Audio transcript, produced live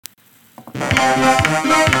Sweet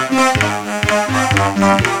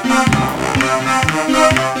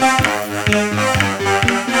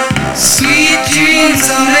dreams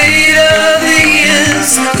are made of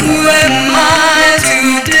these. Who am I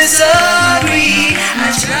to disagree?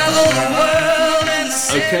 I travel the world and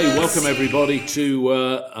Okay, welcome everybody to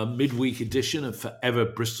a midweek edition of Forever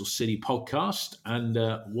Bristol City podcast. And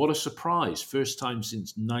what a surprise. First time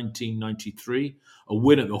since 1993. A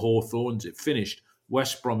win at the Hawthorns. It finished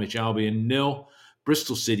West Bromwich Albion 0,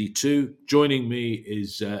 Bristol City 2. Joining me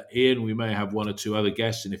is Ian. We may have one or two other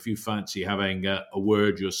guests. And if you fancy having a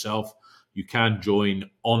word yourself, you can join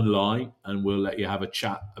online and we'll let you have a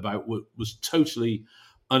chat about what was totally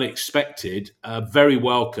unexpected, very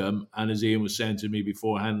welcome, and as Ian was saying to me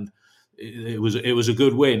beforehand, it was a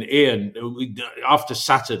good win. Ian, after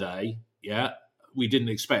Saturday, we didn't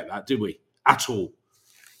expect that, did we? At all?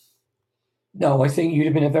 No, I think you'd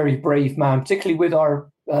have been a very brave man, particularly with our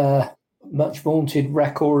much vaunted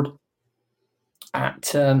record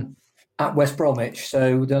at West Bromwich.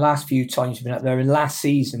 So the last few times we've been up there, and last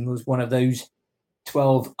season was one of those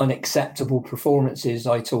 12 unacceptable performances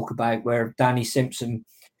I talk about, where Danny Simpson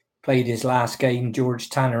played his last game, George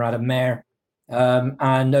Tanner had a mare,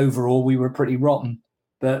 and overall we were pretty rotten.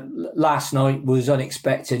 But last night was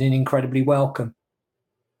unexpected and incredibly welcome.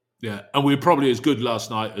 Yeah, and we were probably as good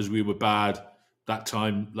last night as we were bad that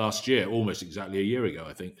time last year, almost exactly a year ago,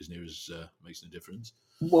 I think, as near as makes a difference.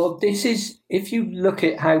 Well, this is, if you look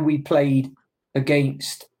at how we played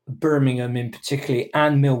against Birmingham in particular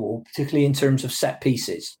and Millwall, particularly in terms of set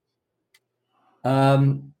pieces.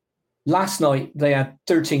 Last night they had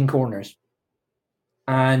 13 corners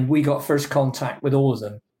and we got first contact with all of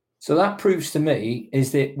them. So that proves to me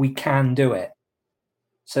is that we can do it.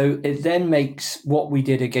 So it then makes what we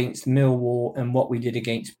did against Millwall and what we did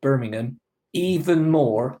against Birmingham even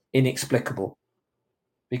more inexplicable.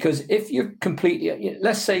 Because if you're completely,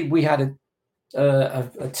 let's say we had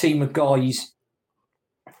a team of guys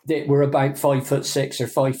that were about 5'6" or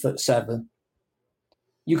 5'7",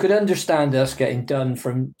 you could understand us getting done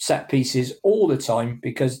from set pieces all the time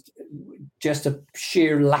because just a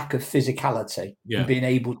sheer lack of physicality and being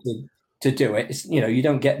able to do it. It's, you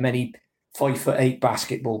don't get many 5'8"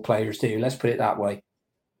 basketball players, do you? Let's put it that way.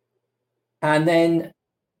 And then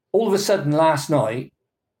all of a sudden last night,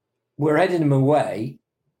 we're heading them away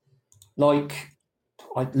like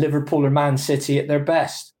Liverpool or Man City at their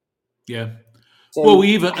best. Yeah. So well,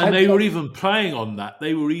 they were even playing on that.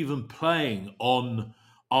 They were even playing on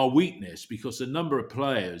our weakness because the number of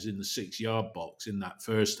players in the 6-yard box in that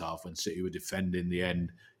first half when City were defending the end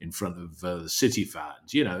in front of the City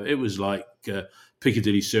fans, it was like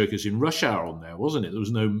Piccadilly Circus in rush hour on there, wasn't it? There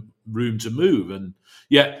was no room to move. And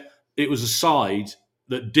yet it was a side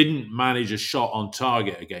that didn't manage a shot on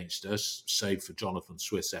target against us, save for Jonathan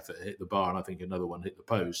Swift's effort to hit the bar, and I think another one hit the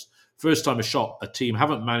post. First time a team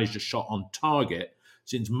haven't managed a shot on target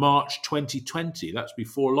since March 2020. That's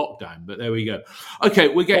before lockdown, but there we go. Okay,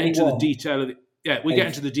 we're getting into the detail of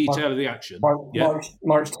the action.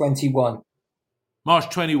 March 21. March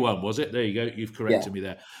 21, was it? There you go. You've corrected me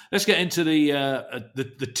there. Let's get into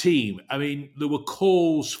the team. I mean, there were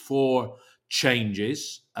calls for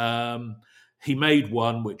changes. He made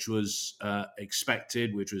one which was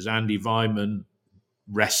expected, which was Andy Weimann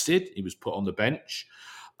rested. He was put on the bench.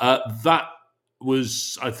 That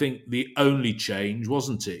was, I think, the only change,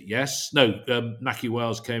 wasn't it? Yes? No, Nahki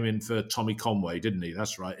Wells came in for Tommy Conway, didn't he?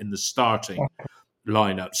 That's right, in the starting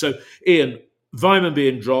lineup. So, Ian, Weimann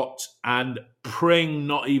being dropped and Pring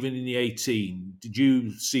not even in the 18. Did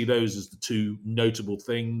you see those as the two notable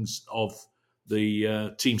things of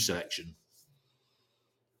the team selection?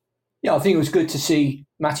 Yeah, I think it was good to see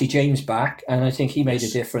Matty James back, and I think he made a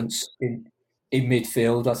difference in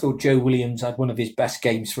midfield. I thought Joe Williams had one of his best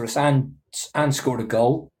games for us and scored a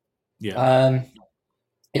goal. Yeah,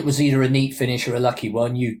 it was either a neat finish or a lucky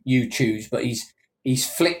one. You choose, but he's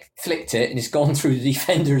flicked it and it's gone through the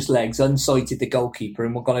defender's legs, unsighted the goalkeeper,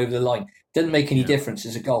 and gone over the line. Doesn't make any difference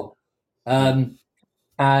as a goal. And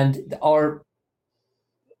our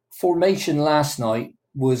formation last night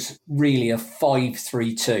was really a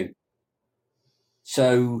 5-3-2.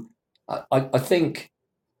 So I think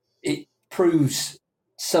it proves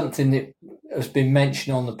something that has been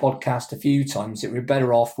mentioned on the podcast a few times, that we're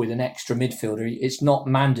better off with an extra midfielder. It's not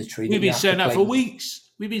mandatory. We've been saying that for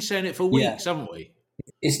weeks. We've been saying it for weeks, haven't we?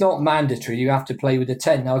 It's not mandatory. You have to play with a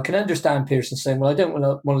 10. Now, I can understand Pearson saying, well, I don't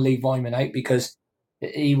want to leave Weimann out because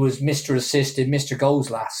he was Mr. Assist and Mr. Goals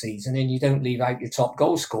last season, and you don't leave out your top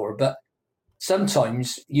goal scorer. But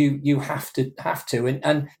sometimes you have to.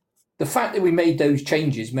 And the fact that we made those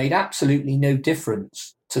changes made absolutely no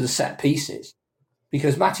difference to the set pieces.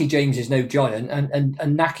 because Matty James is no giant and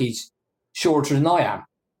Naki's shorter than I am.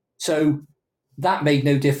 So that made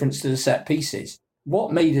no difference to the set pieces.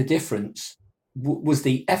 What made a difference was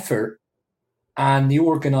the effort and the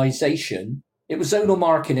organisation. It was zonal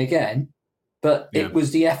marking again, but it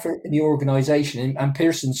was the effort and the organisation. And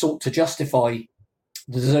Pearson sought to justify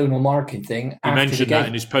the zonal marking thing. He mentioned that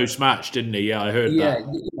in his post-match, didn't he? Yeah, I heard that. Yeah,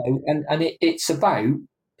 and it's about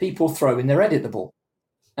people throwing their head at the ball.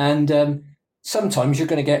 And sometimes you're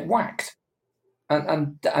going to get whacked.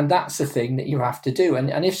 And that's the thing that you have to do.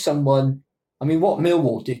 And if someone... I mean, what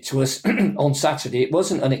Millwall did to us on Saturday, it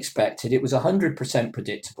wasn't unexpected. It was 100%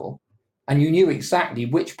 predictable. And you knew exactly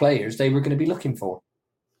which players they were going to be looking for.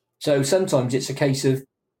 So sometimes it's a case of,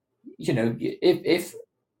 if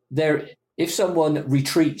someone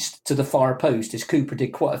retreats to the far post, as Cooper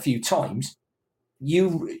did quite a few times,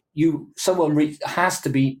 someone has to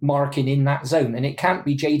be marking in that zone, and it can't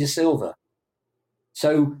be Jada Silva.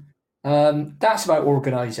 So that's about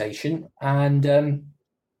organisation. And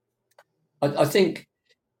I think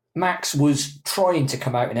Max was trying to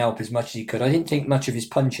come out and help as much as he could. I didn't think much of his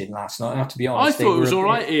punching last night, I have to be honest. I thought it was all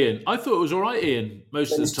right, Ian.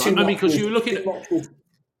 Most of the time. I mean, because you were looking at...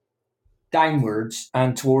 downwards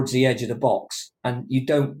and towards the edge of the box, and you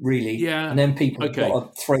don't really... Yeah. And then people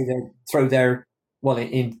got to throw their... Well,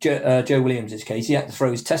 in Joe Williams' case, he had to throw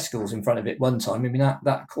his testicles in front of it one time. I mean,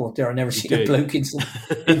 that caught there. I've never seen a bloke in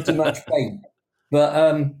too much pain.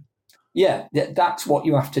 But... yeah, that's what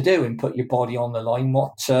you have to do and put your body on the line.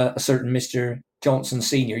 What a certain Mr. Johnson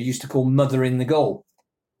Sr. used to call mothering the goal.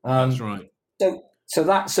 That's right. So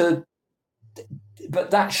that's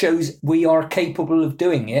but that shows we are capable of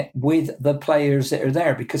doing it with the players that are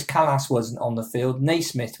there, because Callas wasn't on the field,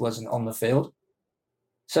 Naismith wasn't on the field.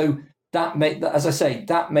 So that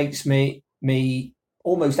makes me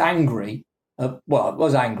almost angry. I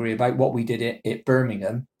was angry about what we did at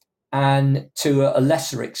Birmingham, and to a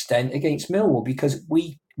lesser extent against Millwall, because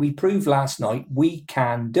we proved last night we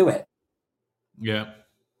can do it. Yeah.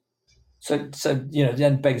 So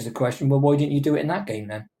then begs the question, well, why didn't you do it in that game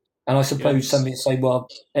then? And I suppose somebody would say, well,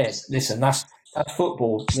 hey, listen, that's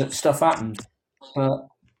football. That stuff happened. But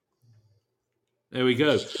there we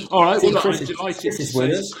go. All right. Well, I'm delighted to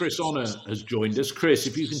say Chris Honor has joined us. Chris,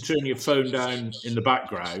 if you can turn your phone down in the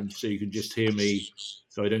background so you can just hear me,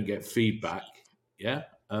 so I don't get feedback. Yeah.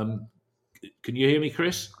 Can you hear me,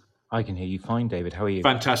 Chris? I can hear you fine, David. How are you?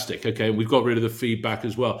 Fantastic. Okay, we've got rid of the feedback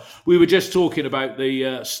as well. We were just talking about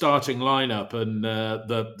the starting lineup, and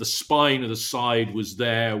the spine of the side was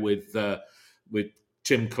there with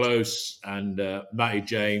Tim Close and Matty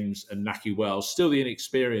James and Nahki Wells. Still the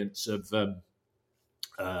inexperience of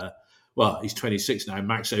he's 26 now,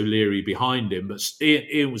 Max O'Leary behind him. But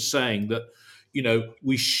Ian was saying that,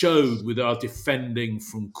 we showed with our defending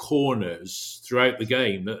from corners throughout the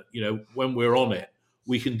game that, when we're on it,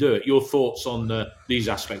 we can do it. Your thoughts on these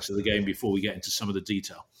aspects of the game before we get into some of the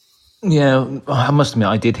detail? Yeah, I must admit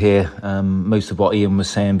I did hear most of what Ian was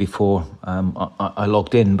saying before I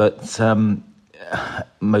logged in, but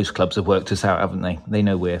most clubs have worked us out, haven't they? They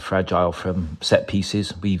know we're fragile from set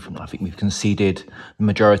pieces. I think we've conceded the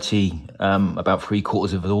majority, about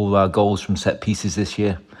 3/4 of all our goals from set pieces this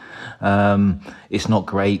year. It's not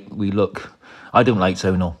great. I don't like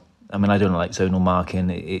zonal. I mean, I don't like zonal marking.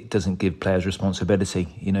 It doesn't give players responsibility.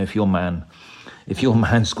 If your man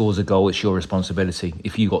scores a goal, it's your responsibility.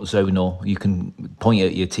 If you got zonal, you can point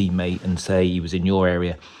at your teammate and say he was in your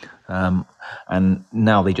area. And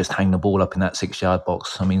now they just hang the ball up in that 6-yard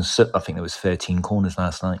box. I mean, I think there was 13 corners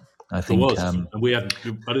last night. I think and I don't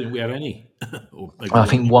think we had any. I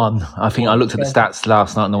think one. I looked at the stats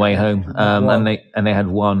last night on the way home, and they had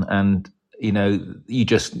one. And you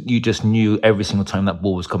just knew every single time that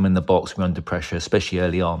ball was coming in the box, we were under pressure, especially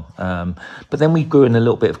early on. But then we grew in a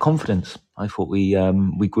little bit of confidence. I thought we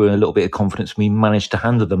grew in a little bit of confidence. We managed to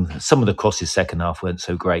handle them. Some of the crosses second half weren't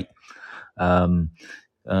so great.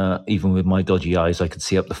 Even with my dodgy eyes, I could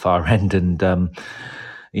see up the far end, and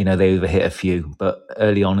they overhit a few. But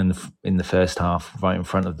early on in the first half, right in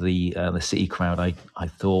front of the City crowd, I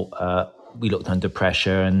thought we looked under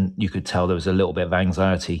pressure, and you could tell there was a little bit of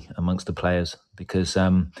anxiety amongst the players, because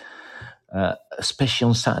especially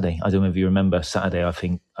on Saturday, I don't know if you remember Saturday. I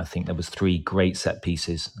think there was 3 great set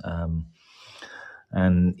pieces,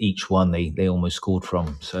 and each one they almost scored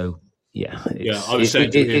from. So. Yeah, I was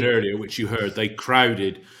saying to Ian earlier, which you heard, they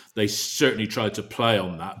crowded. They certainly tried to play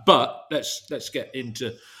on that. But let's get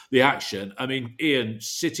into the action. I mean, Ian,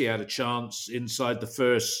 City had a chance inside the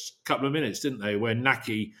first couple of minutes, didn't they? Where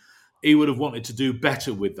Nahki, he would have wanted to do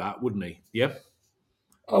better with that, wouldn't he? Yeah.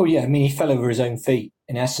 Oh yeah, I mean, he fell over his own feet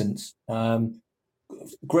in essence.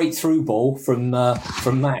 great through ball from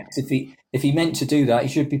Max. If he meant to do that, he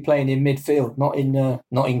should be playing in midfield, not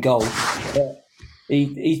in goal. But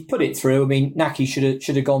he put it through. I mean, Naki should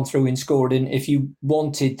have gone through and scored. And if you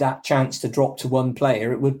wanted that chance to drop to one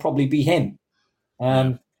player, it would probably be him.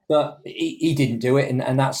 But he didn't do it,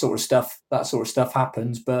 and that sort of stuff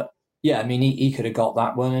happens. But yeah, I mean, he could have got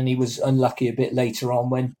that one, and he was unlucky a bit later on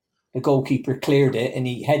when the goalkeeper cleared it and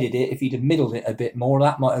he headed it. If he'd have middled it a bit more,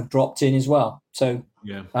 that might have dropped in as well. So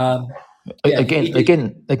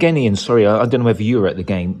again, Ian. Sorry, I don't know whether you were at the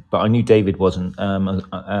game, but I knew David wasn't.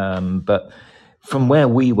 But from where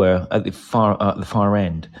we were at the far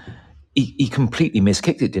end, he completely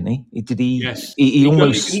miskicked it, didn't he? Did he? Yes. He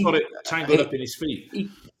almost got it tangled up in his feet.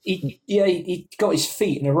 He got his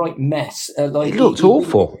feet in a right mess. It looked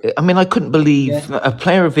awful. I mean, I couldn't believe a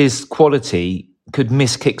player of his quality could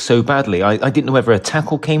miss kick so badly. I didn't know whether a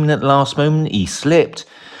tackle came in at the last moment. He slipped.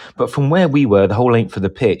 But from where we were, the whole length of the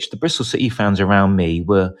pitch, the Bristol City fans around me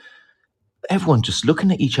were everyone just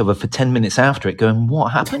looking at each other for 10 minutes after it going,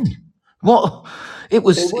 what happened? What? It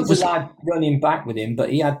was a lad running back with him, but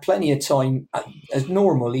he had plenty of time. As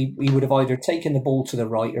normal, he would have either taken the ball to the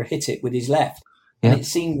right or hit it with his left. Yeah. And it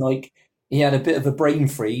seemed like he had a bit of a brain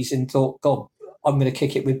freeze and thought, God, I'm going to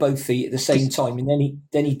kick it with both feet at the same time. And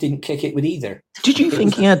then he didn't kick it with either. Did you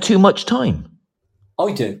think he had too much time?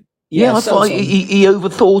 I do. Yeah, I thought he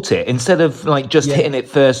overthought it. Instead of like just hitting it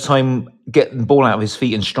first time, get the ball out of his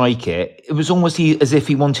feet and strike it, it was almost as if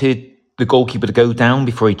he wanted the goalkeeper to go down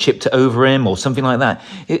before he chipped it over him or something like that.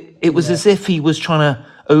 It was as if he was trying to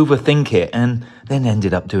overthink it and then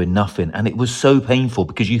ended up doing nothing. And it was so painful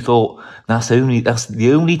because you thought that's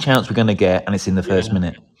the only chance we're going to get, and it's in the first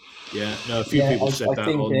minute. Yeah, no, a few people said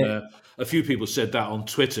that a few people said that on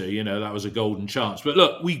Twitter, that was a golden chance. But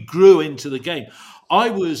look, we grew into the game.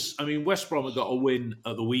 West Brom had got a win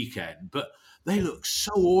at the weekend, but they looked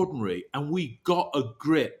so ordinary, and we got a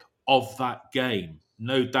grip of that game.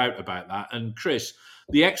 No doubt about that. And Chris,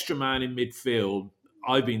 the extra man in midfield,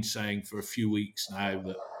 I've been saying for a few weeks now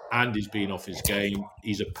that Andy's been off his game.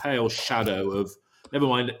 He's a pale shadow of, never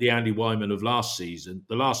mind the Andy Wyman of last season.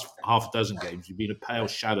 The last half a dozen games, he's been a pale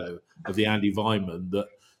shadow of the Andy Wyman that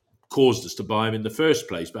caused us to buy him in the first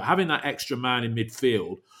place. But having that extra man in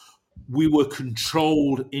midfield, we were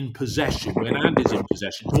controlled in possession. When Andy's in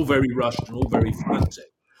possession, all very rushed and all very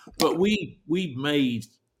frantic. But we made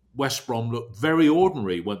West Brom look very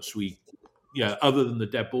ordinary once we, other than the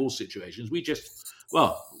dead ball situations,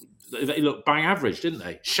 they looked bang average, didn't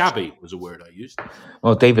they? Shabby was a word I used.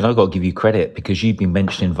 Well, David, I've got to give you credit because you've been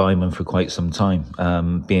mentioning Vyman for quite some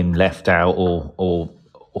time, being left out or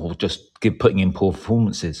just putting in poor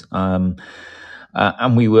performances. And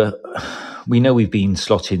we know we've been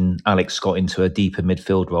slotting Alex Scott into a deeper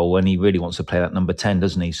midfield role when he really wants to play that number 10,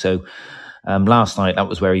 doesn't he? So last night, that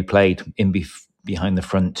was where he played behind the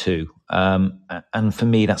front two. And for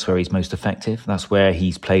me, that's where he's most effective. That's where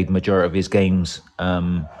he's played majority of his games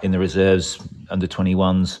in the reserves, under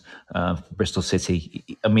 21s, Bristol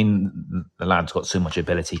City. I mean, the lad's got so much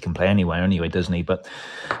ability, he can play anywhere anyway, doesn't he? But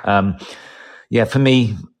for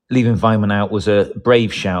me, leaving Vyman out was a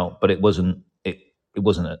brave shout, but it was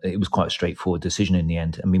quite a straightforward decision in the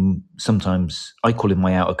end. I mean, sometimes I call him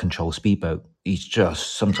my out of control speedboat.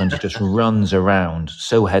 Sometimes he just runs around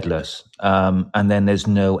so headless, and then there's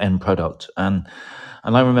no end product. And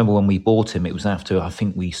I remember when we bought him, it was after I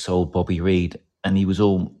think we sold Bobby Reid, and he was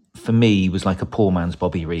like a poor man's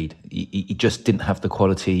Bobby Reid. He just didn't have the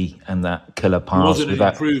quality and that killer pass. He wasn't an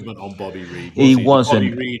improvement on Bobby Reid. He wasn't. The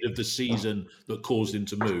Bobby Reid of the season that caused him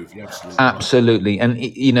to move. Absolutely. And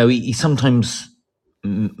he sometimes,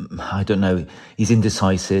 I don't know, he's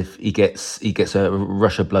indecisive. He gets a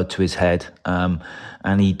rush of blood to his head,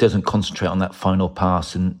 and he doesn't concentrate on that final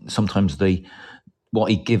pass. And sometimes what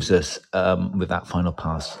he gives us with that final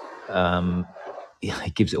pass,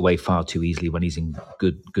 he gives it away far too easily when he's in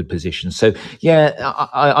good position. So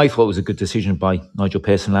I thought it was a good decision by Nigel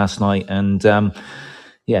Pearson last night, and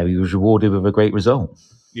he was rewarded with a great result.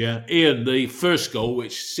 Yeah, Ian, the first goal,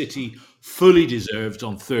 which City fully deserved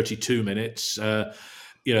on 32 minutes.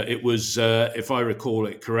 It was, if I recall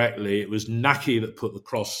it correctly, it was Naki that put the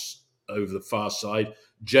cross over the far side.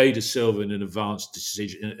 Jay Da Silva in an advanced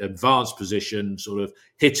position sort of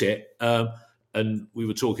hit it. And we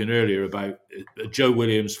were talking earlier about Joe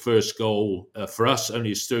Williams' first goal for us, only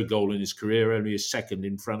his third goal in his career, only his second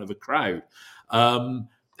in front of a crowd.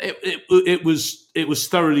 It was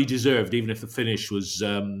thoroughly deserved, even if the finish was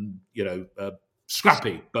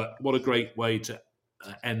scrappy. But what a great way to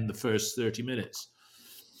end the first 30 minutes.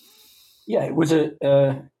 Yeah, it was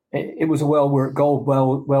a well worked goal.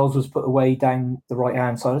 Wells was put away down the right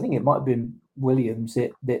hand side. I think it might have been Williams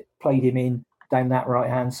that played him in down that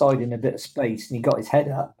right-hand side in a bit of space, and he got his head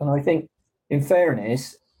up. And I think, in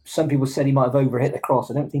fairness, some people said he might have overhit the cross.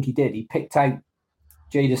 I don't think he did. He picked out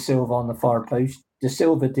Jay Da Silva on the far post. Da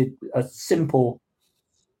Silva did a simple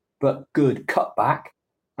but good cutback,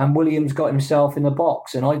 and Williams got himself in the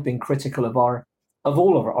box. And I've been critical of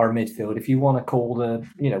all of our midfield. If you want to call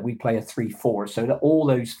we play a 3-4, so that all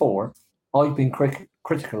those four, I've been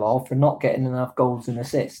critical of for not getting enough goals and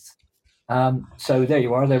assists. So there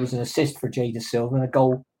you are. There was an assist for Jay Da Silva and a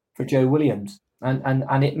goal for Joe Williams,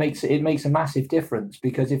 and it makes a massive difference,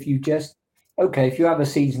 because if you have a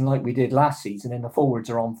season like we did last season and the forwards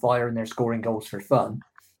are on fire and they're scoring goals for fun,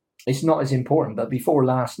 it's not as important. But before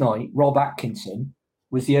last night, Rob Atkinson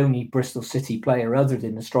was the only Bristol City player other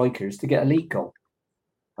than the strikers to get a league goal,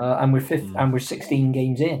 and we're fifth, and we're 16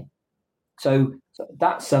 games in. So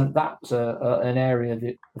that's an area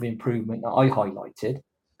of improvement that I highlighted.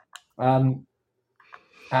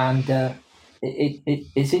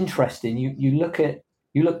 It's interesting.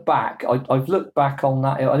 You look back. I've looked back on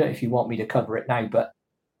that. I don't know if you want me to cover it now, but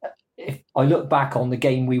if I look back on the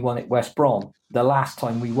game we won at West Brom, the last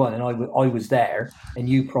time we won, and I was there, and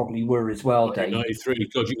you probably were as well, Dave. 93.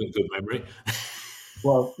 God, you got a good memory.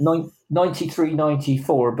 Well, 93,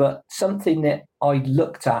 94, but something that I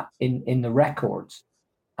looked at in the records,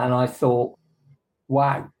 and I thought,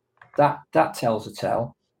 wow, that tells a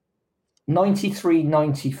tale. 93,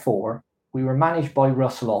 94, we were managed by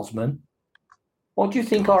Russell Osman. What do you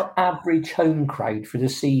think our average home crowd for the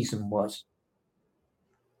season was?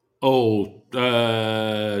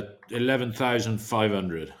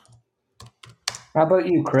 11,500. How about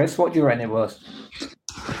you, Chris? What do you reckon it was?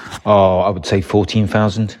 Oh, I would say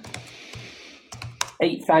 14,000.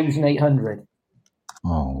 8,800.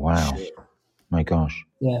 Oh, wow. Shit. My gosh.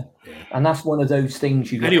 Yeah. And that's one of those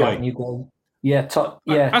things you look at and you go, that's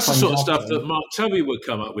the sort of stuff that Mark Tubby would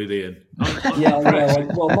come up with, Ian.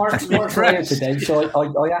 Well, Mark's here today, so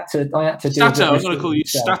I had to do Stato. I'm going to call you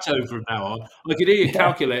Stato from now on. I could hear your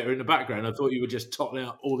calculator in the background. I thought you were just toppling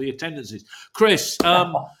out all the attendances. Chris,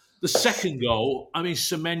 the second goal, I mean,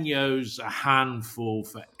 Semenyo's a handful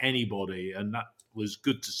for anybody, and that was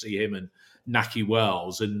good to see him and Nahki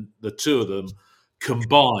Wells, and the two of them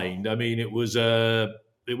combined. I mean, it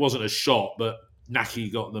wasn't a shot, but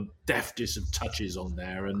Nahki got the deftest of touches on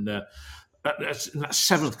there, and that's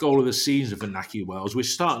seventh goal of the season for Nahki Wells. We're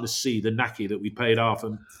starting to see the Nahki that we paid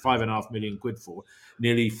 £5.5 million for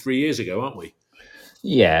nearly 3 years ago, aren't we?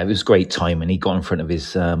 Yeah, it was great time, and he got in front of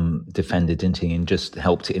his defender, didn't he, and just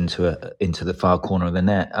helped it into the far corner of the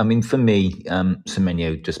net. I mean, for me,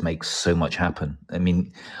 Semenyo just makes so much happen. I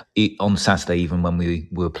mean, on Saturday, even when we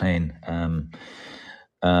were playing,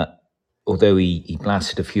 although he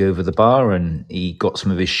blasted a few over the bar and he got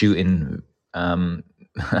some of his shooting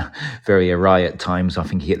very awry at times. I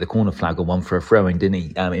think he hit the corner flag or one for a throw-in, didn't he?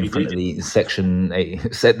 In front of the section,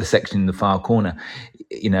 set the section in the far corner.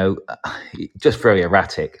 You know, just very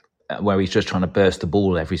erratic, where he's just trying to burst the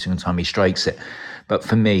ball every single time he strikes it. But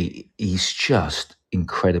for me, he's just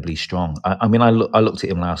incredibly strong. I mean, I looked at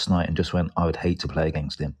him last night and just went, I would hate to play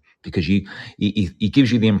against him, because he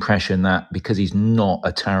gives you the impression that because he's not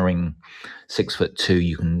a towering 6'2",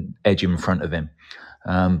 you can edge him in front of him.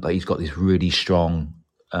 But he's got this really strong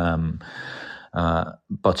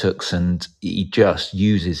buttocks, and he just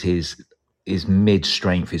uses his mid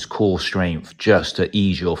strength, his core strength, just to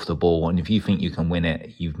ease you off the ball. And if you think you can win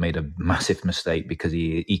it, you've made a massive mistake, because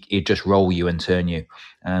he just roll you and turn you,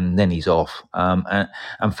 and then he's off. And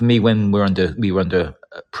for me, when we were under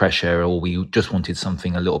pressure, or we just wanted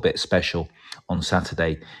something a little bit special on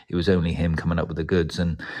Saturday, it was only him coming up with the goods,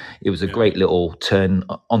 and it was a great little turn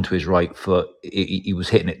onto his right foot. He was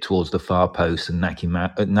hitting it towards the far post, and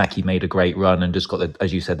Nahki made a great run and just got,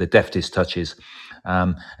 as you said, the deftest touches.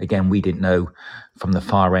 Again, we didn't know from the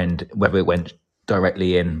far end whether it went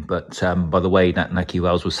directly in, but by the way that Nahki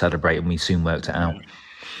Wells was celebrating, we soon worked it out.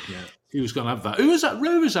 Yeah, he was going to have that. Who was that?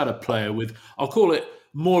 Rovers had a player with, I'll call it,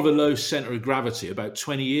 more of a low centre of gravity about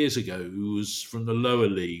 20 years ago, who was from the lower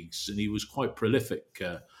leagues, and he was quite prolific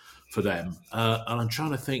for them. And I'm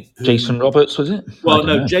trying to think. Jason Roberts, was it? Well,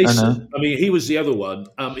 no, Jason. I mean, he was the other one.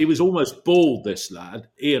 He was almost bald, this lad.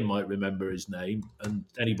 Ian might remember his name, and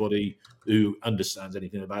anybody who understands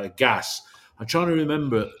anything about a gas. I'm trying to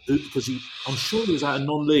remember, because I'm sure he was out of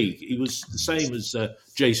non-league. He was the same as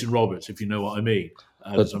Jason Roberts, if you know what I mean.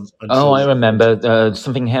 I remember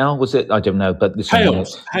something. Hale, was it? I don't know, but this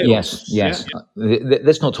Hales. Yes. Yeah.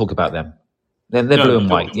 Let's not talk about them. They're blue and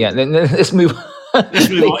white. Yeah, let's move. Let's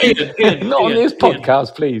move on. Ian, Not on this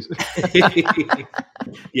podcast, please.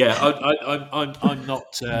 Yeah, I'm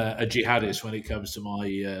not a jihadist when it comes to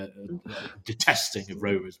my detesting of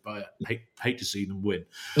Rovers, but I hate to see them win.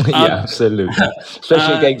 Yeah, absolutely,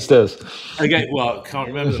 especially against us. Again, well, I can't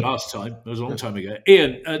remember the last time. It was a long time ago.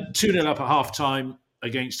 Ian, 2-0 up at half time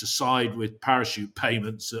against a side with parachute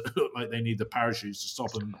payments that look like they need the parachutes to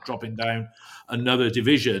stop them dropping down another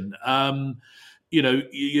division.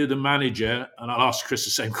 You're the manager, and I'll ask Chris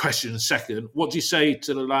the same question in a second. What do you say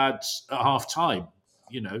to the lads at half time?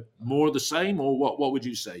 More of the same, or what would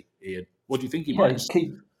you say, Ian? What do you think he brings?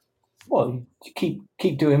 Keep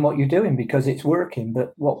doing what you're doing because it's working.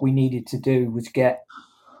 But what we needed to do was get,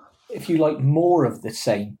 if you like, more of the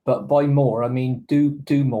same. But by more, I mean do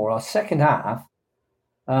more. Our second half,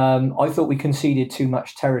 I thought we conceded too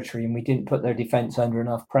much territory and we didn't put their defence under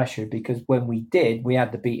enough pressure, because when we did, we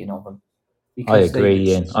had the beating of them. I agree,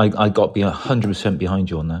 Ian. I got 100% behind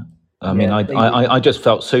you on that. I just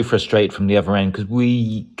felt so frustrated from the other end because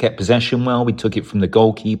we kept possession well. We took it from the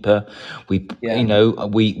goalkeeper. We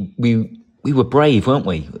were brave, weren't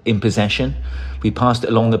we, in possession? We passed it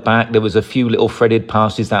along the back. There was a few little threaded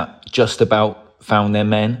passes that just about found their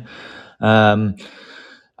men. And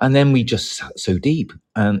then we just sat so deep,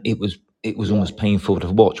 and it was almost painful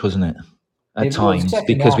to watch, wasn't it? At times,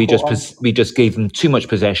 because we just gave them too much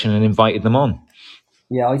possession and invited them on.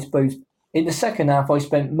 Yeah, I suppose in the second half, I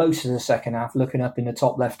spent most of the second half looking up in the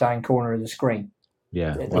top left-hand corner of the screen.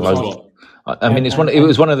 Yeah, it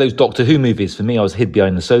was one of those Doctor Who movies for me. I was hid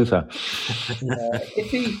behind the sofa.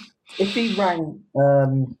 If he rang,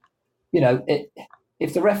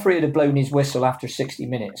 if the referee had blown his whistle after 60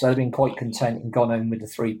 minutes, I'd have been quite content and gone home with the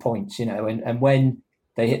 3 points. And when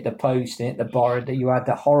they hit the post and hit the bar, that you had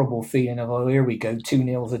that horrible feeling of, oh, here we go,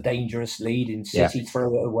 2-0's a dangerous lead, and City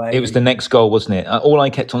throw it away. It was the next goal, wasn't it? All I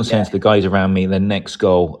kept on saying to the guys around me, the next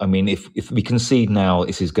goal. I mean, if we concede now,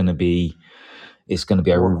 it's going to be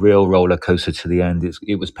a real roller coaster to the end.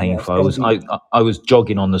 It was painful. I was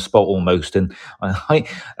jogging on the spot almost, and I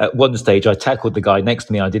at one stage I tackled the guy next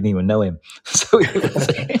to me. I didn't even know him. So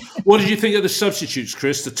what did you think of the substitutes,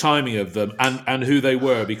 Chris? The timing of them and who they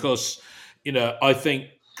were? Because I think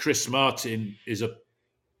Chris Martin is a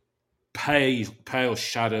pale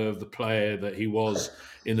shadow of the player that he was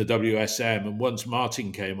in the WSM. And once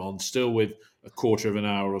Martin came on, still with a quarter of an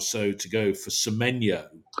hour or so to go for Semenyo.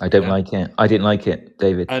 I don't like it. I didn't like it,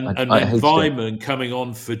 David. And then Weimann coming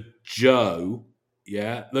on for Joe.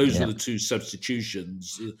 Yeah, those are the two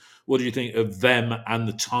substitutions. What do you think of them and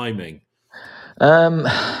the timing?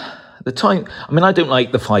 The time, I don't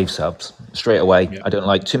like the 5 subs straight away. Yeah. I don't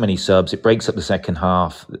like too many subs. It breaks up the second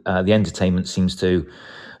half. The entertainment seems to,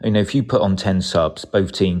 if you put on 10 subs,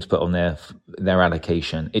 both teams put on their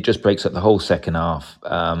allocation, it just breaks up the whole second half.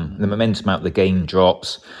 The momentum out of the game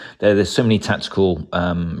drops. There's so many tactical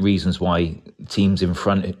reasons why teams in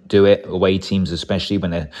front do it, away teams especially, when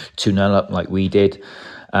they're 2-0 up like we did.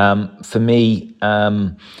 For me,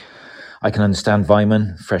 I can understand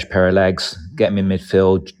Weimann, fresh pair of legs, get him in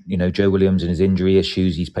midfield. Joe Williams and his injury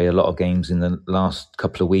issues, he's played a lot of games in the last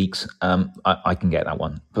couple of weeks. I can get that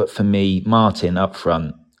one. But for me, Martin up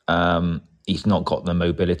front, he's not got the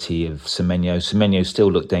mobility of Semenyo. Semenyo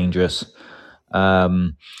still looked dangerous.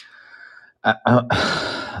 And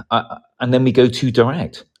then we go too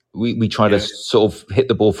direct. We try to sort of hit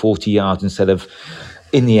the ball 40 yards instead of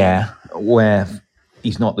in the air, where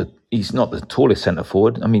he's not the tallest centre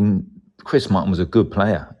forward. Chris Martin was a good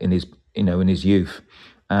player in his youth,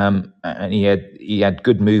 and he had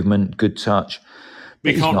good movement, good touch.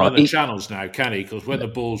 But he can't run the channels now, can he? Because when the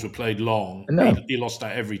balls were played long, he lost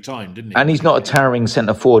that every time, didn't he? And he's not a towering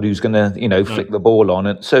centre forward who's going to flick the ball on.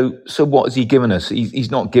 And so what has he given us?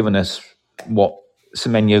 He's not given us what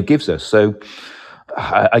Semenyo gives us. So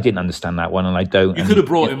I didn't understand that one, and I don't. You could have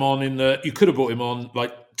brought him on You could have brought him on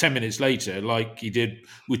like 10 minutes later, like he did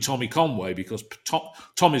with Tommy Conway, because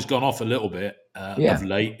Tommy's gone off a little bit of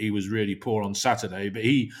late. He was really poor on Saturday, but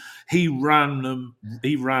he ran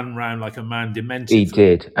round like a man demented. He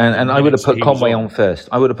did, and I would have put Conway on first.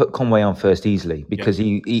 I would have put Conway on first easily, because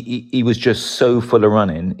he was just so full of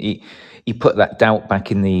running. He put that doubt back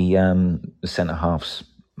in the centre half's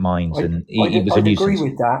minds, and he was a nuisance. I agree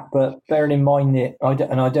with that, but bearing in mind that I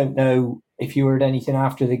don't know if you heard anything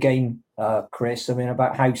after the game, Chris,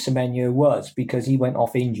 about how Semenyo was, because he went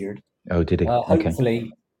off injured. Oh, did he?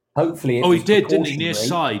 Hopefully he did, didn't he? Near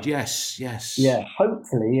side, yes. Yeah,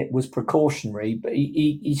 hopefully it was precautionary, but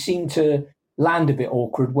he seemed to land a bit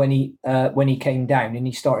awkward when he came down and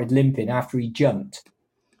he started limping after he jumped.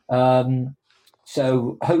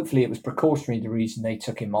 So hopefully it was precautionary, the reason they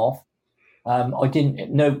took him off. I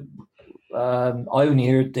didn't know I only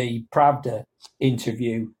heard the Pravda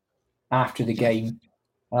interview after the game.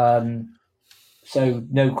 So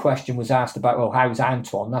no question was asked about, well, how's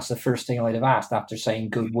Antoine? That's the first thing I'd have asked after saying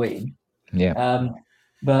good win. Yeah.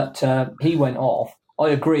 But he went off. I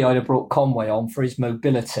agree. I'd have brought Conway on for his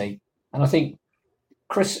mobility. And I think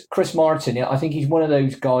Chris Martin, I think he's one of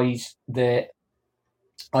those guys that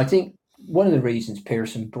I think one of the reasons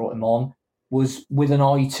Pearson brought him on was with an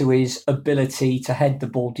eye to his ability to head the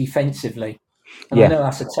ball defensively. And I know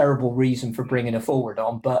that's a terrible reason for bringing a forward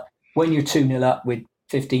on, but when you're 2-0 up with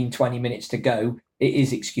 15, 20 minutes to go, it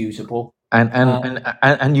is excusable. And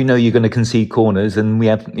you're going to concede corners, and we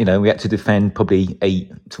had to defend probably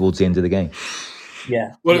 8 towards the end of the game.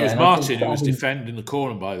 Yeah. Well, it was Martin who was defending the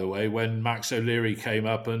corner, by the way, when Max O'Leary came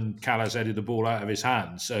up and Callas headed the ball out of his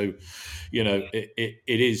hand. So, it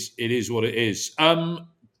is what it is.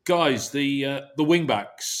 Guys, the wing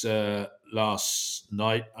backs last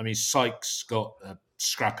night. I mean, Sykes got a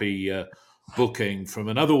scrappy booking from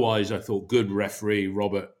an otherwise, I thought, good referee,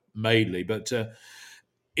 Robert Madeley. But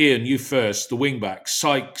Ian, you first. The wing backs,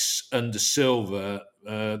 Sykes and De Silva.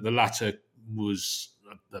 The latter was.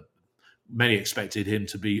 Many expected him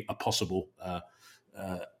to be a possible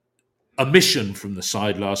omission from the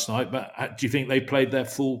side last night, but do you think they played their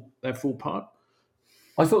full part?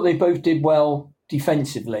 I thought they both did well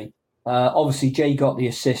defensively. Obviously, Jay got the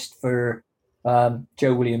assist for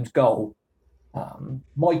Joe Williams' goal.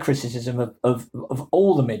 My criticism of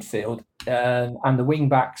all the midfield and the wing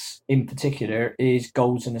backs in particular is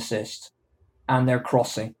goals and assists and their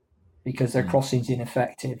crossing, because their crossing's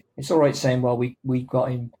ineffective. It's all right saying, well, we got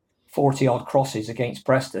in 40-odd crosses against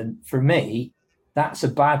Preston. For me, that's a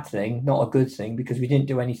bad thing, not a good thing, because we didn't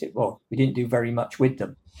do anything. Well, we didn't do very much with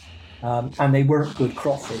them, and they weren't good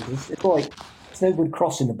crosses. It's like it's no good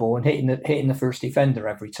crossing the ball and hitting the first defender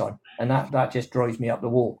every time, and that just drives me up the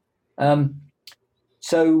wall.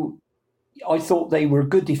 So I thought they were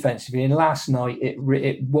good defensively, and last night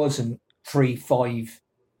it wasn't 3-5-2.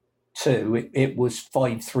 It was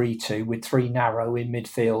 5-3-2 with 3 narrow in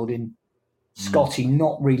midfield and Scotty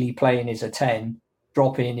not really playing as a 10,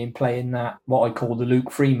 dropping in playing that, what I call the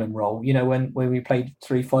Luke Freeman role. When we played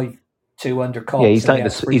 3-5-2 under Cox. Yeah,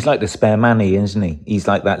 he's like the spare Manny, isn't he? He's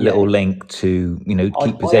like that little link to,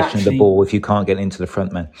 keep possession of the ball if you can't get into the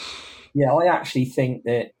front man. Yeah, I actually think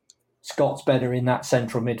that Scott's better in that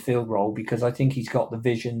central midfield role because I think he's got the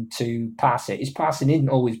vision to pass it. His passing isn't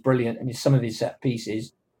always brilliant, and some of his set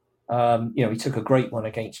pieces, he took a great one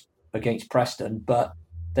against Preston, but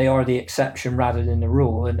they are the exception rather than the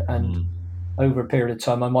rule. And over a period of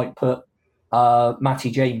time, I might put Matty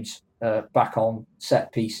James back on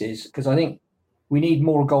set pieces, because I think we need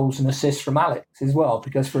more goals and assists from Alex as well,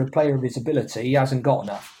 because for a player of his ability, he hasn't got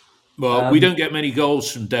enough. Well, we don't get many goals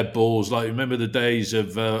from dead balls. Like, remember the days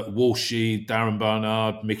of Walshy, Darren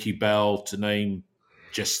Barnard, Mickey Bell, to name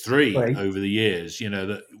just 3 over the years.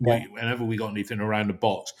 Whenever we got anything around the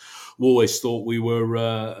box, we always thought we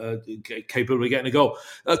were capable of getting a goal.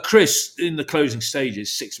 Chris, in the closing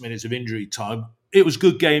stages, 6 minutes of injury time, it was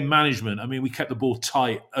good game management. I mean, we kept the ball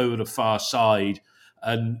tight over the far side,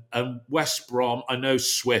 and West Brom, I know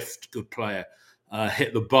Swift, good player,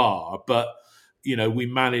 hit the bar, but we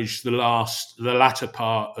managed the latter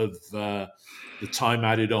part of the time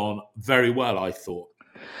added on very well, I thought.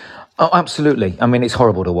 Oh, absolutely. I mean, it's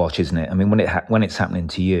horrible to watch, isn't it? I mean, when it's happening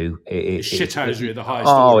to you, it's shithousery at the highest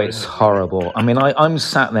order. Oh, it's horrible. I mean, I'm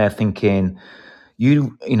sat there thinking,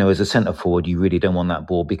 as a centre forward, you really don't want that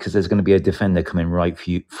ball, because there's going to be a defender coming right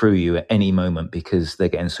through you at any moment, because they're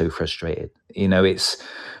getting so frustrated.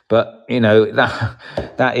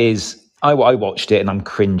 That is. I watched it and I'm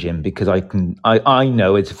cringing, because I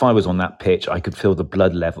know if I was on that pitch, I could feel the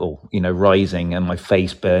blood level, rising, and my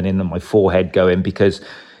face burning and my forehead going, because,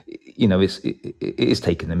 it is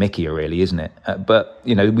taking the mickey, really, isn't it? But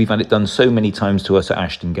we've had it done so many times to us at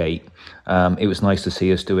Ashton Gate. It was nice to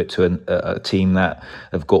see us do it to a team that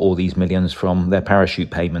have got all these millions from their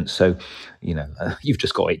parachute payments. So, you've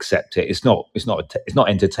just got to accept it. It's not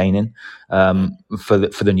entertaining for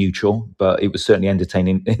the neutral, but it was certainly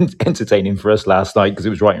entertaining for us last night, because it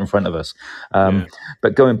was right in front of us.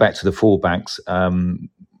 But going back to the fullbacks,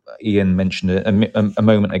 Ian mentioned it a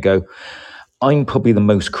moment ago. I'm probably the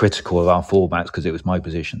most critical of our fullbacks, because it was my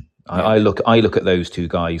position. I look at those 2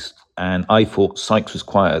 guys, and I thought Sykes was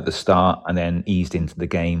quiet at the start and then eased into the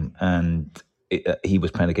game, and he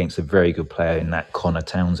was playing against a very good player in that Connor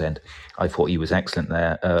Townsend. I thought he was excellent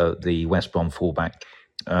there, the West Brom fullback.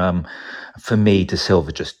 For me, De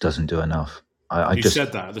Silva just doesn't do enough. You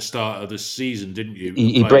said that at the start of the season, didn't you?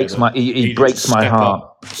 He breaks my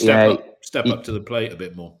heart. Step up to the plate a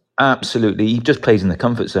bit more. Absolutely. He just plays in the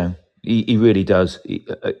comfort zone. He really does.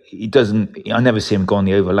 He doesn't. I never see him go on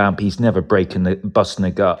the overlap. He's never busting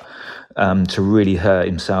the gut to really hurt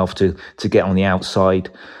himself to get on the outside.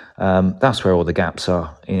 That's where all the gaps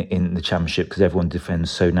are in the Championship, because everyone defends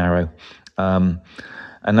so narrow. And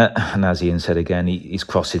as Ian said again, his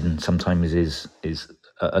crossing sometimes is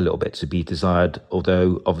a little bit to be desired.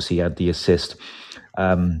 Although obviously he had the assist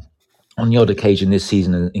on the odd occasion this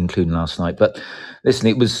season, including last night. But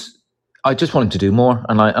listen, I just wanted to do more,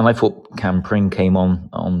 and I thought Cam Pring came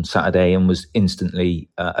on Saturday and was instantly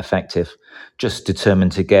effective, just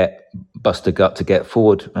determined to bust a gut to get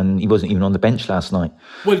forward, and he wasn't even on the bench last night.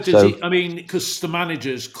 Well, I mean, because the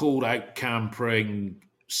managers called out Cam Pring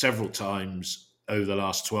several times over the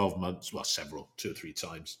last 12 months, well, 2 or 3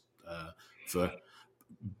 times, for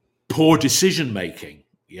poor decision making.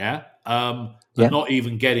 Yeah. Not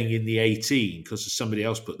even getting in the 18 because somebody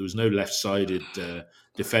else there was no left-sided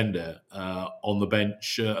defender on the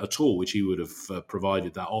bench at all, which he would have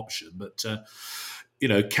provided that option. But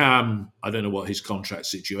Cam, I don't know what his contract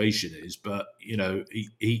situation is, but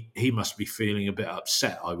he must be feeling a bit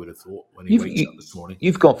upset, I would have thought, when he wakes up this morning.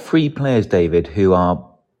 You've got 3 players, David, who are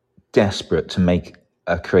desperate to make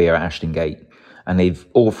a career at Ashton Gate, and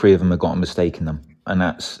all 3 of them have got a mistake in them, and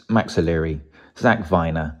that's Max O'Leary, Zach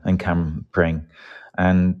Viner and Cam Pring.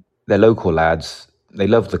 And they're local lads. They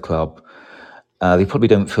love the club. They probably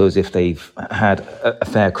don't feel as if they've had a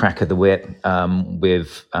fair crack at the whip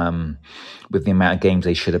with the amount of games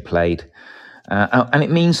they should have played. And it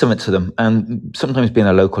means something to them. And sometimes being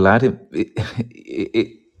a local lad,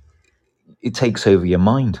 it takes over your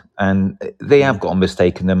mind. And they have got a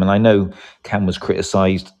mistake in them. And I know Cam was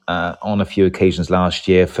criticised on a few occasions last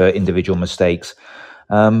year for individual mistakes.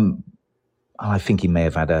 I think he may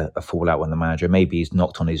have had a fallout with the manager. Maybe he's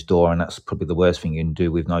knocked on his door, and that's probably the worst thing you can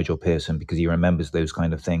do with Nigel Pearson, because he remembers those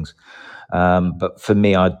kind of things. But for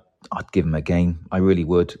me, I'd give him a game. I really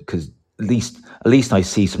would, because at least I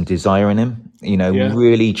see some desire in him.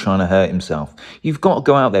 Really trying to hurt himself. You've got to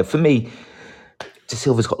go out there. For me, De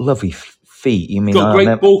Silva's got lovely feet. He's got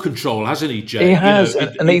great ball control, hasn't he, Jay? He has,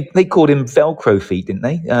 and they called him Velcro feet, didn't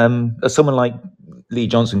they? Someone like Lee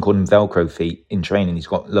Johnson called him Velcro feet in training. He's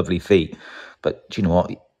got lovely feet. But do you know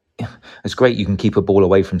what? It's great you can keep a ball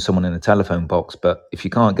away from someone in a telephone box, but if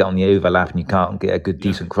you can't get on the overlap and you can't get a good,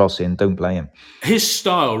 decent cross in, don't play him. His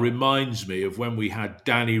style reminds me of when we had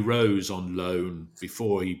Danny Rose on loan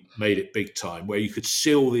before he made it big time, where you could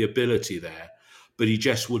seal the ability there, but he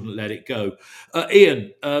just wouldn't let it go.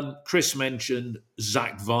 Ian, Chris mentioned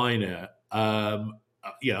Zach Viner.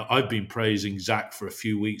 I've been praising Zach for a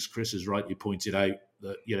few weeks. Chris has rightly pointed out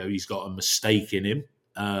that, he's got a mistake in him.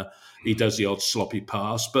 He does the odd sloppy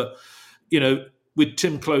pass, but with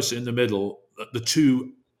Tim Closer in the middle, the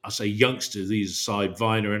 2, I say youngsters either side,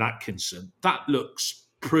 Viner and Atkinson, that looks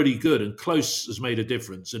pretty good. And Close has made a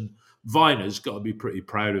difference, and Viner's got to be pretty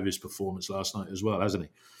proud of his performance last night as well, hasn't he?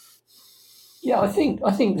 Yeah, I think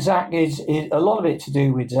Zach is a lot of it to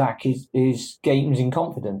do with Zach is games in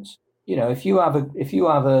confidence. If you look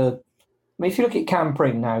at Cam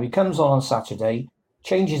Pring now, he comes on Saturday.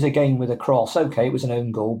 Changes the game with a cross. Okay, it was an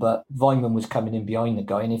own goal, but Weimann was coming in behind the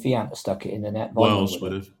guy, and if he hadn't stuck it in the net, Wells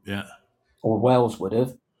would have, yeah. Or Wells would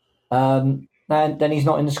have. And then he's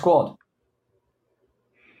not in the squad.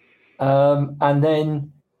 And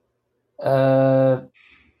then I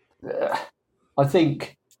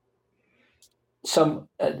think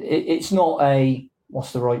it's not a,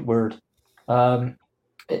 what's the right word? I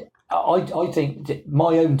think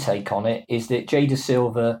my own take on it is that Jay De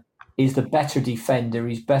Silva is the better defender.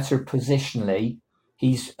 He's better positionally.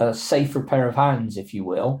 He's a safer pair of hands, if you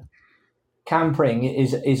will. Cam Pring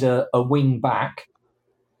is a wing back,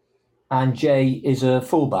 and Jay is a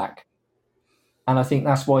fullback. And I think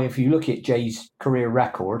that's why, if you look at Jay's career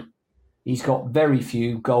record, he's got very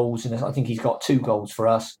few goals, and I think he's got 2 goals for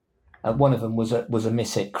us. One of them was a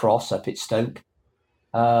miss-hit cross up at Stoke.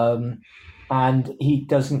 And he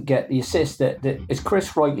doesn't get the assist that, as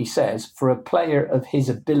Chris rightly says, for a player of his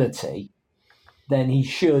ability, then he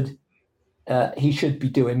should be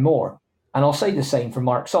doing more. And I'll say the same for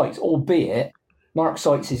Mark Sykes, albeit Mark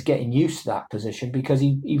Sykes is getting used to that position because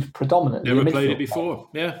he's predominantly never played it before.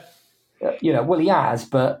 Yeah, well, he has,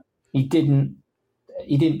 but he didn't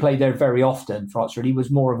play there very often for Oxford. He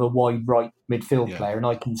was more of a wide right midfield player, and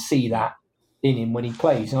I can see that in him when he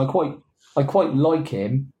plays. And I quite like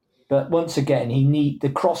him. But once again,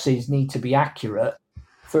 the crosses need to be accurate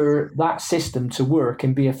for that system to work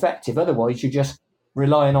and be effective. Otherwise, you're just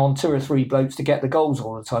relying on 2 or 3 blokes to get the goals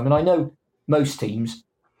all the time. And I know most teams,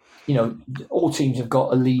 all teams have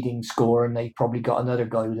got a leading scorer and they've probably got another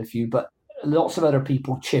guy with a few, but lots of other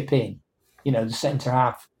people chip in. The centre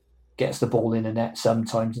half gets the ball in the net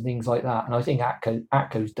sometimes and things like that. And I think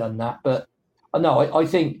Atco's done that. But no, I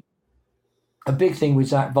think a big thing with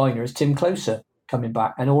Zach Viner is Tim Closer coming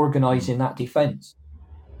back and organising that defence,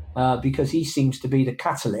 because he seems to be the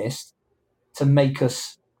catalyst to make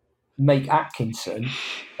Atkinson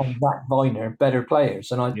and Zach Viner better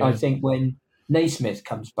players. And I think when Naismith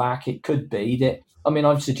comes back, it could be that,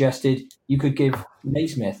 I've suggested you could give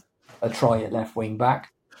Naismith a try at left wing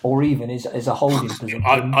back, or even as a holding position.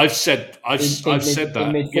 I've said that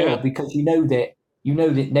in midfield, because you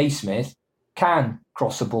know that Naismith can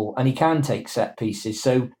cross the ball and he can take set pieces.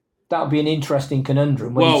 So that would be an interesting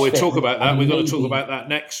conundrum. We'll talk about that. We're going to talk about that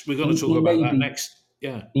next. We're going to talk about that next.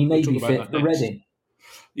 Yeah, he may be fit for Reading.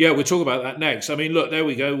 Yeah, we'll talk about that next. Look, there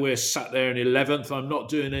we go. We're sat there in 11th. I'm not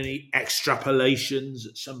doing any extrapolations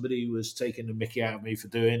that somebody was taking the mickey out of me for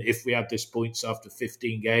doing. If we had this points after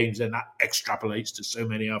 15 games, then that extrapolates to so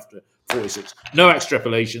many after 46. No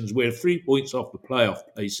extrapolations. We're 3 points off the playoff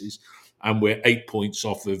places, and we're 8 points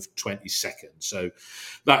off of 22nd. So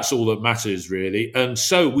that's all that matters, really. And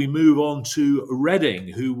so we move on to Reading,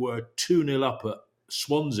 who were 2-0 up at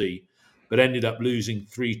Swansea, but ended up losing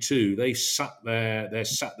 3-2. They're sat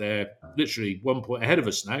there literally 1 point ahead of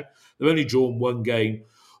us now. They've only drawn one game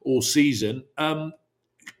all season.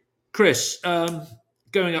 Chris,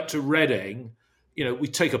 going up to Reading, we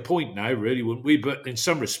take a point now, really, wouldn't we? But in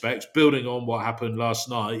some respects, building on what happened last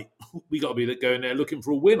night, we got to be going there looking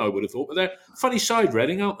for a win, I would have thought. But they're a funny side,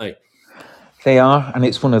 Reading, aren't they? They are, and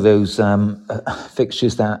it's one of those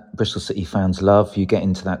fixtures that Bristol City fans love. You get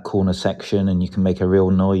into that corner section and you can make a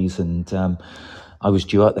real noise. And I was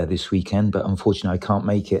due out there this weekend, but unfortunately I can't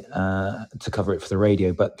make it to cover it for the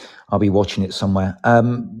radio. But I'll be watching it somewhere.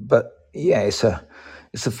 But yeah, it's a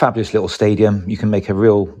fabulous little stadium. You can make a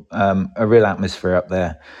real atmosphere up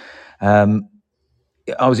there.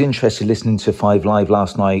 I was interested listening to 5 Live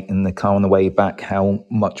last night in the car on the way back, how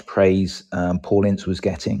much praise Paul Ince was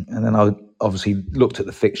getting. And then I obviously looked at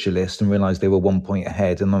the fixture list and realised they were 1 point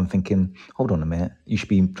ahead. And I'm thinking, hold on a minute, you should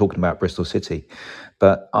be talking about Bristol City.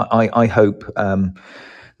 But I hope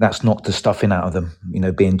that's not the stuffing out of them,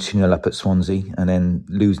 being 2-0 up at Swansea and then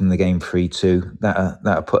losing the game 3-2.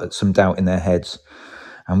 That'll put some doubt in their heads.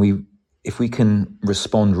 And if we can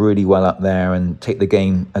respond really well up there and take the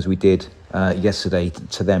game as we did yesterday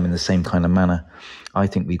to them in the same kind of manner, I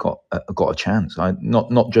think we got a chance.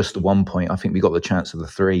 Not just the 1 point. I think we got the chance of the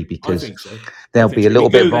 3, because they'll be a little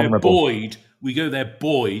bit vulnerable. We go there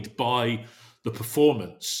buoyed by the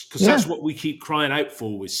performance, because that's what we keep crying out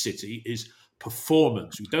for with City is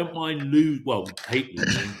performance. We don't mind we hate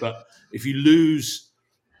losing, but if you lose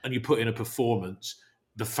and you put in a performance,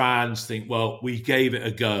 the fans think, well, we gave it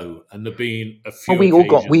a go, and there being a few. We all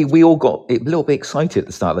got a little bit excited at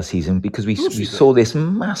the start of the season because we saw this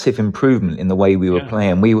massive improvement in the way we were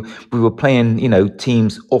playing. We were playing,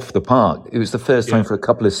 teams off the park. It was the first time for a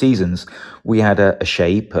couple of seasons we had a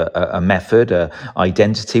shape, a method, a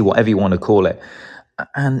identity, whatever you want to call it.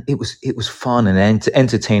 And it was fun and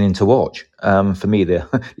entertaining to watch. For me, the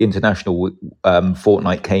international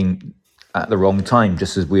fortnight came at the wrong time,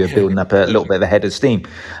 just as we were building up a little bit of a head of steam.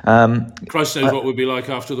 Christ knows what we'd be like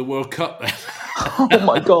after the World Cup then. Oh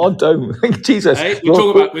my God, don't. Jesus. Hey, we'll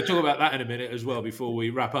talk about that in a minute as well before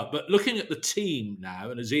we wrap up. But looking at the team now,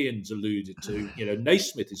 and as Ian's alluded to,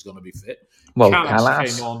 Naismith is going to be fit. Well,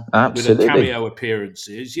 Callas came on absolutely. with a cameo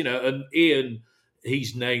appearances, and Ian,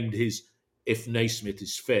 he's named his if Naismith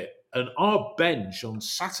is fit. And our bench on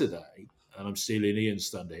Saturday, and I'm stealing Ian's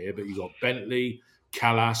thunder here, but you got Bentley,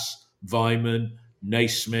 Callas, Vyman,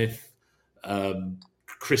 Naismith,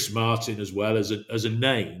 Chris Martin as well as a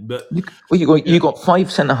name. But you got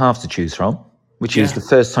 5 centre halves to choose from, which is the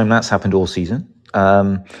first time that's happened all season.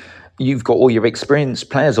 You've got all your experienced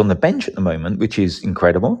players on the bench at the moment, which is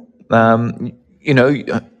incredible.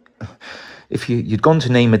 If you'd gone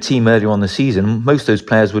to name a team earlier on the season, most of those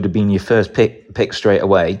players would have been your first pick straight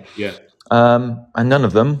away. Yeah. And none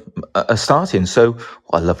of them are starting. So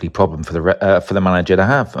what a lovely problem for the manager to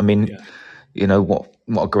have.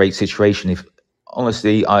 What a great situation. If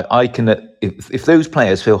honestly, I can, if those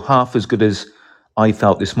players feel half as good as I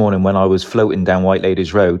felt this morning when I was floating down White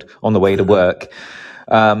Ladies Road on the way to work,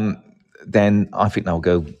 then I think they'll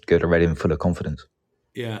go to Reading full of confidence.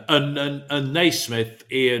 Yeah, and Naismith,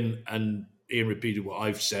 Ian repeated what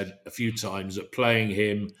I've said a few times, that playing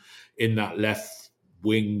him in that left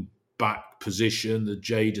wing back position, the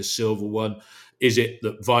Jada Silva one, is it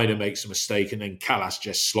that Viner makes a mistake and then Callas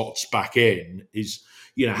just slots back in?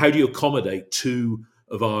 How do you accommodate two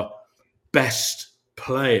of our best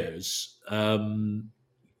players,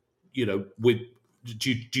 with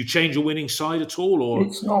do you change a winning side at all, or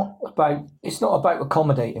it's not about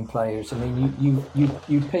accommodating players. I mean,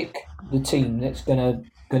 you pick the team that's going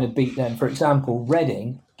to beat them. For example,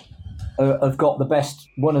 Reading have got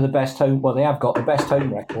one of the best home. Well, they have got the best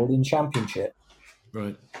home record in Championship.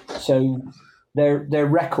 right? So their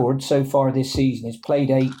record so far this season is played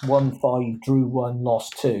 8, won 5, drew 1,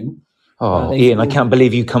 lost 2. Oh, Ian, I can't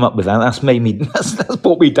believe you come up with that. That's made me. That's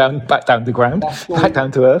brought me back down to ground, back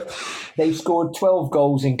down to earth. They've scored 12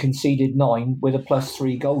 goals and conceded 9 with a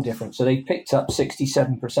 +3 goal difference. So they've picked up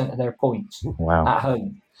 67% of their points at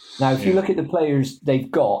home. Now, if you look at the players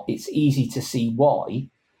they've got, it's easy to see why.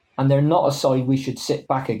 And they're not a side we should sit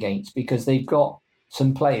back against because they've got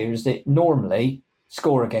some players that normally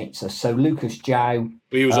score against us. So Lucas Jow.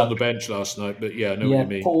 He was on the bench last night, but I know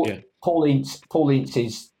what you mean. Paul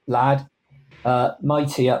Ince's lad.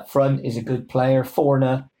 Mighty up front is a good player.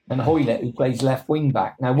 Forner and Hoylett, who plays left wing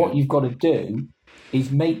back. Now, what you've got to do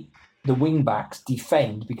is make the wing backs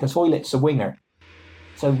defend because Hoylett's a winger.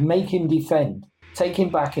 So make him defend. Take him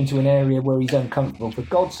back into an area where he's uncomfortable. For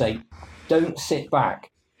God's sake, don't sit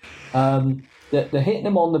back. The hitting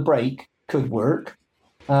them on the break could work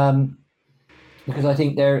because I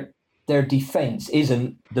think their defence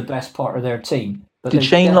isn't the best part of their team. But did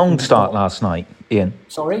Shane Long start last night, Ian?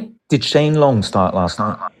 Sorry? Did Shane Long start last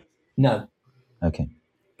night? No. Okay.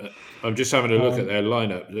 I'm just having a look at their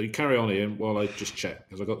lineup. You carry on, Ian, while I just check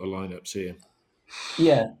because I got the lineups here.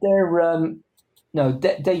 Yeah,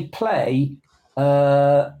 they play.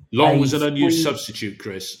 Long was an unused substitute,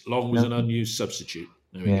 Chris. Long was an unused substitute.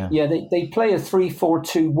 They play a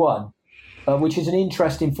 3-4-2-1, which is an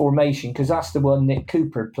interesting formation because that's the one Nick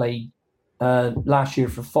Cooper played last year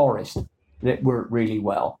for Forest. That worked really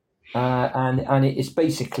well, and it's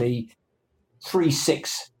basically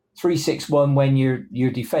 3-6-1 when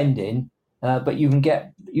you're defending, but you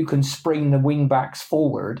can spring the wing backs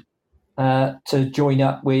forward to join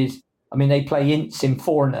up with. I mean, they play Ince and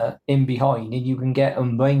Forner in behind, and you can get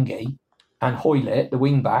Mbengue and Hoylett, the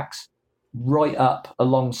wing backs, right up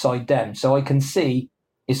alongside them. So I can see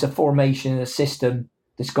it's a formation and a system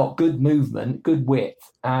that's got good movement, good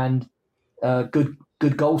width, and good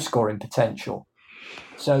goal scoring potential.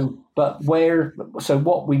 So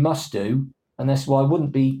what we must do, and that's why I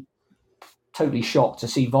wouldn't be totally shocked to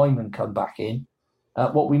see Weimann come back in.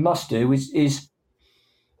 What we must do is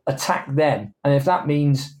attack them, and if that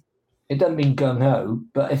means, it doesn't mean gung ho,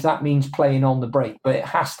 but if that means playing on the break, but it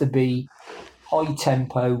has to be high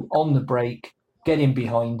tempo on the break, getting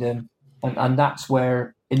behind them, and that's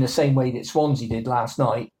where, in the same way that Swansea did last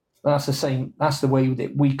night, that's the way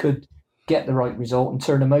that we could get the right result and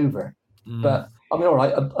turn them over. But I mean, all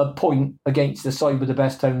right, a point against the side with the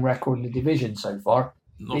best home record in the division so far.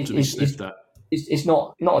 Not to be sniffed at. It's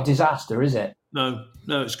not a disaster, is it? No,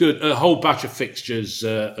 it's good. A whole batch of fixtures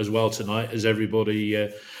as well tonight as everybody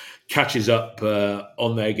catches up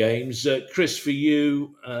on their games. Chris, for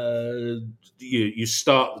you, you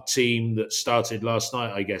start the team that started last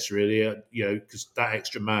night, I guess, really, because that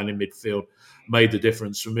extra man in midfield made the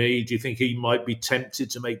difference for me. Do you think he might be tempted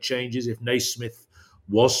to make changes if Naismith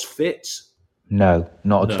was fit? No,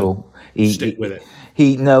 not at all. Stick with it.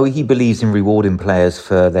 He believes in rewarding players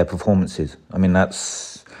for their performances. I mean,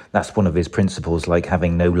 that's one of his principles, like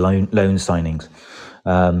having no loan signings.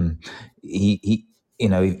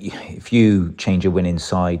 If you change a winning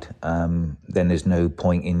side, then there's no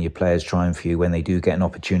point in your players trying for you when they do get an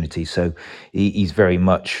opportunity. So he's very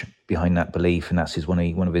much behind that belief, and that's one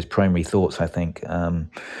of his primary thoughts, I think.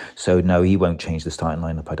 So no, he won't change the starting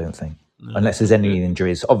lineup, I don't think, unless there's any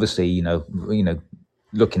injuries. Obviously,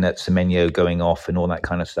 looking at Semenyo going off and all that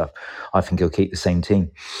kind of stuff, I think he'll keep the same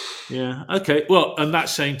team. Yeah. Okay. Well, and that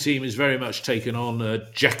same team is very much taken on a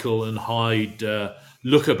Jekyll and Hyde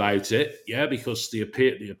look about it, because the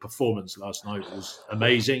performance last night was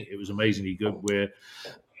amazing. It was amazingly good. We're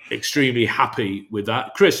extremely happy with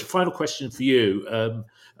that. Chris, final question for you,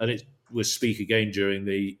 and we'll speak again during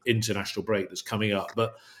the international break that's coming up,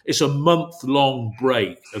 but it's a month-long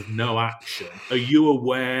break of no action. Are you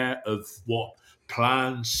aware of what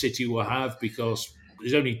plans City will have? Because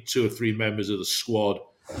there's only 2 or 3 members of the squad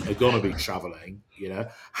are going to be travelling.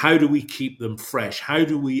 How do we keep them fresh? How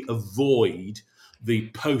do we avoid the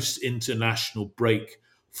post-international break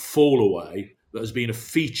fall away that has been a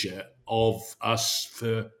feature of us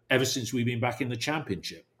for ever since we've been back in the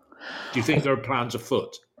Championship? Do you think there are plans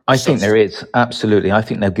afoot? I think there is, absolutely. I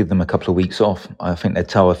think they'll give them a couple of weeks off. I think they'll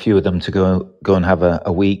tell a few of them to go and have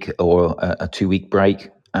a week or a 2-week break,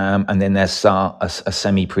 and then they'll start a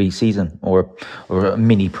semi pre-season or a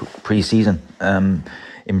mini pre-season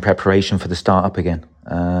in preparation for the start up again.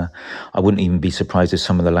 I wouldn't even be surprised if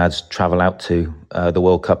some of the lads travel out to the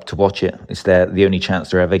World Cup to watch it. It's the only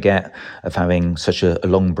chance they ever get of having such a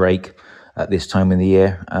long break at this time of the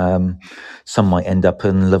year. Some might end up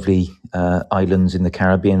in lovely islands in the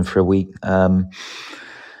Caribbean for a week.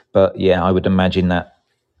 But yeah, I would imagine that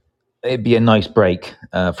it'd be a nice break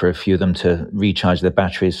for a few of them to recharge their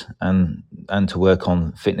batteries and to work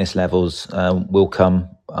on fitness levels will come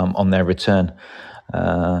on their return.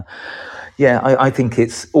 I think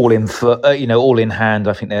it's all in for all in hand.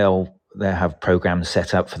 I think they'll have programs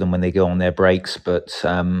set up for them when they go on their breaks, but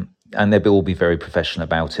and they'll all be very professional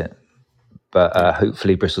about it. But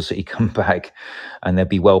hopefully Bristol City come back and they'll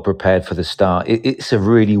be well prepared for the start. It's a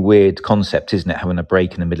really weird concept, isn't it, having a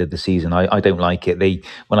break in the middle of the season? I don't like it.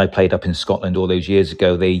 When I played up in Scotland all those years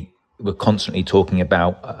ago, they were constantly talking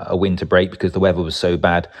about a winter break because the weather was so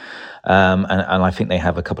bad. And I think they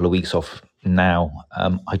have a couple of weeks off now.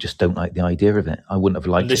 I just don't like the idea of it. I wouldn't have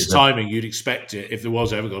liked it. And this timing, you'd expect it, if there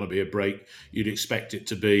was ever going to be a break, you'd expect it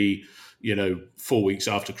to be 4 weeks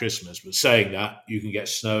after Christmas. But saying that, you can get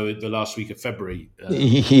snow in the last week of February.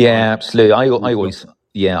 Absolutely. I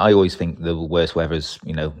always think the worst weather is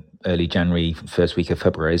early January, first week of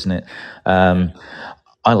February, isn't it?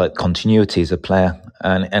 I like continuity as a player,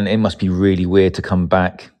 and it must be really weird to come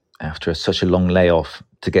back after such a long layoff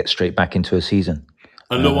to get straight back into a season.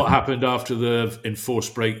 And look what happened after the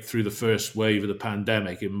enforced break through the first wave of the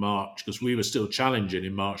pandemic in March, because we were still challenging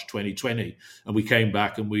in March 2020, and we came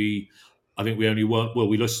back and I think we only won. Well,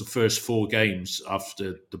 we lost the first 4 games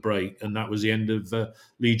after the break, and that was the end of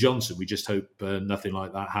Lee Johnson. We just hope nothing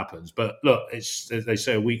like that happens. But look, they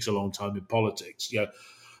say a week's a long time in politics.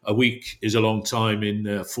 A week is a long time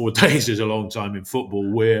in 4 days is a long time in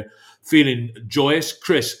football. We're feeling joyous,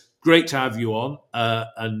 Chris. Great to have you on,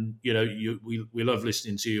 and we love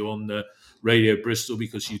listening to you on the Radio Bristol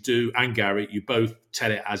because you do, and Gary, you both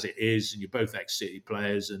tell it as it is, and you're both ex-City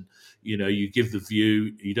players, and you give the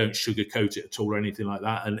view, you don't sugarcoat it at all or anything like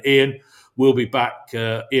that. And Ian will be back.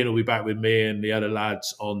 Ian will be back with me and the other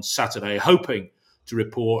lads on Saturday, hoping to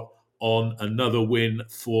report on another win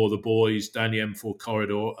for the boys down the M4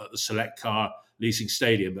 corridor at the Select Car Leasing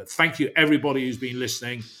Stadium. But thank you everybody who's been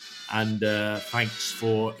listening. And thanks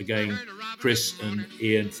for, again, Chris and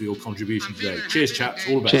Ian for your contribution today. Cheers, chaps.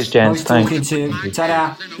 All the best. Cheers, gents. Nice talking to you.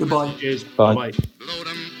 Ta-da. Goodbye. Cheers. Bye. Bye-bye. Blow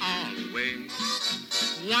them all away.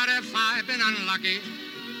 What if I've been unlucky?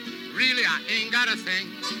 Really, I ain't got a thing.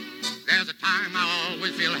 There's a time I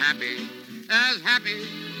always feel happy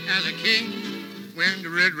as a king. When the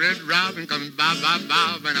red robin comes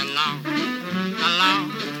bobbing along.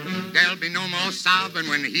 There'll be no more sobbing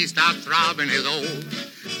when he starts throbbing his old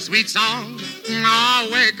sweet song. Oh,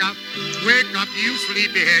 wake up, you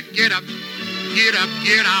sleepyhead. Get up,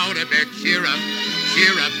 get out of bed. Cheer up,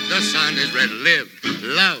 the sun is red. Live,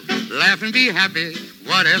 love, laugh and be happy.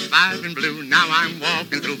 What if I've been blue? Now I'm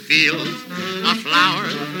walking through fields of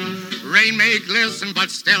flowers. Rain may glisten, but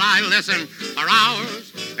still I listen for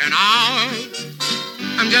hours and hours.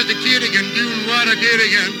 I'm just a kid again, doing what I did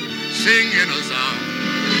again, singing a song.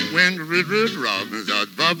 When the red robins are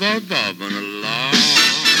bobbing along.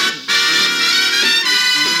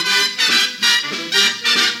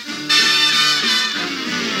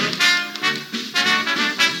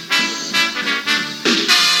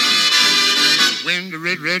 When the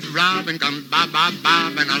red robin comes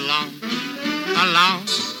bobbing along.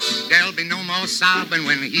 There'll be no more sobbing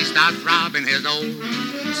when he starts throbbing his old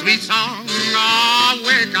sweet song. Oh,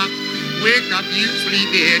 wake up, you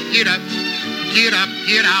sleepyhead. Get up,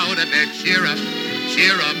 get out of bed. Cheer up,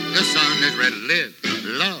 the sun is red. Live,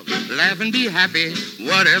 love, laugh and be happy.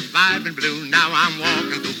 What if I've been blue? Now I'm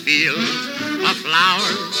walking through fields of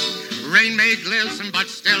flowers. Rain may glisten, but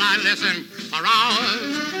still I listen for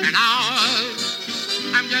hours and hours.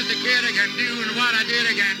 I'm just a kid again, doing what I did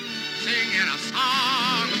again, singing a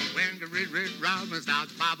song. When the red robin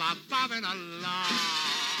starts bobbing along.